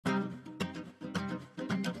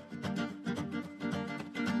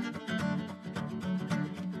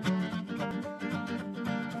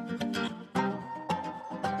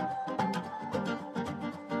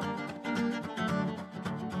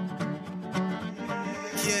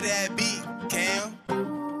Kill that beat, Cam.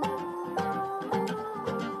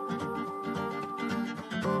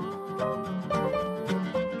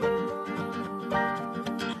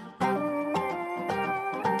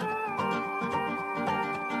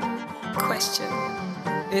 Question.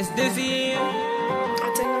 It's Dizzy.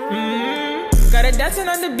 Got her dancing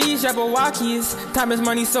on the beach, Jabberwockies. Time is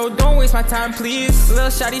money, so don't waste my time, please. Lil'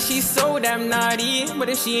 shawty, she's so damn naughty, but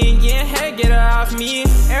if she ain't getting head, get her off me.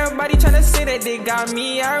 Everybody tryna say that they got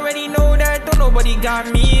me. I already know that, don't nobody got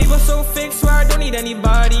me. People so fake, swear I don't need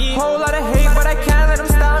anybody. Whole lot of hate, but I can't let them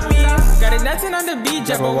stop me. Got her dancing on the beach,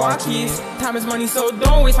 Jabberwockies. Time is money, so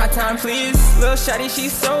don't waste my time, please. Lil' shawty,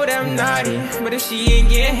 she's so damn naughty, but if she ain't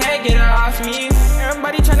getting head, get her off me.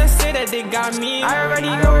 Everybody tryna say that they got me. I already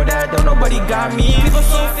know that, don't nobody got me. People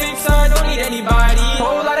so fake, so I don't need anybody.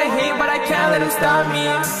 Whole lot of hate, but I can't let them stop me.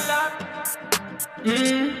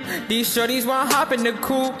 These shorties wanna hop in the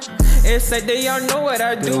coupe. It's like they all know what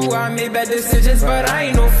I do. I made bad decisions, but I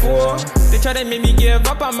ain't no fool. They try to make me give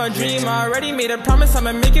up on my dream. I already made a promise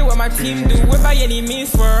I'ma make it what my team do. It by any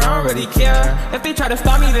means, swear I don't really care. If they try to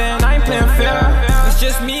stop me, then I ain't playing fair. It's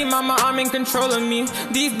just me, mama, I'm in control of me.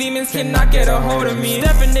 These demons cannot get a hold of me.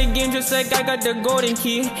 Step in the game just like I got the golden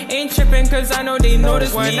key. Ain't tripping cause I know they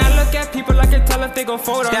notice me. When I look at people, I can tell if they go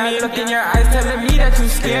fold on me. That look in your eyes telling me that you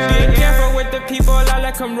scared. Be careful with the people, I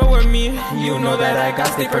let come roll with me. You know that I got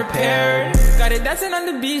stay prepared. Got it dancing on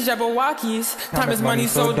the beach, Jabberwockies. Time is money,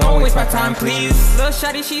 so don't waste my time, please. Lil'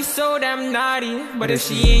 shawty, she's so damn naughty, but if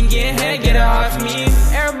she ain't getting head, get her off me.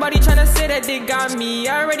 Everybody tryna say that they got me.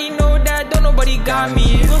 I already know that, don't nobody got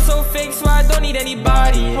me. People so fake, so I don't need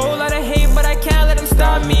anybody. Whole lot of hate, but I can't let them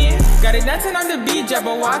stop me. Got it dancing on the beach,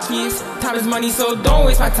 Jabberwockies. Time is money, so don't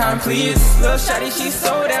waste my time, please. Lil' shawty, she's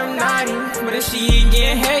so damn naughty, but if she ain't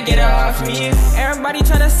getting head, get her off me. Everybody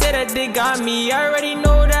tryna say that they got me. I already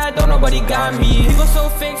know that, don't nobody got me. People so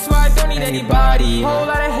fake, so I don't need anybody. Whole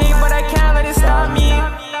lot of hate, but I can't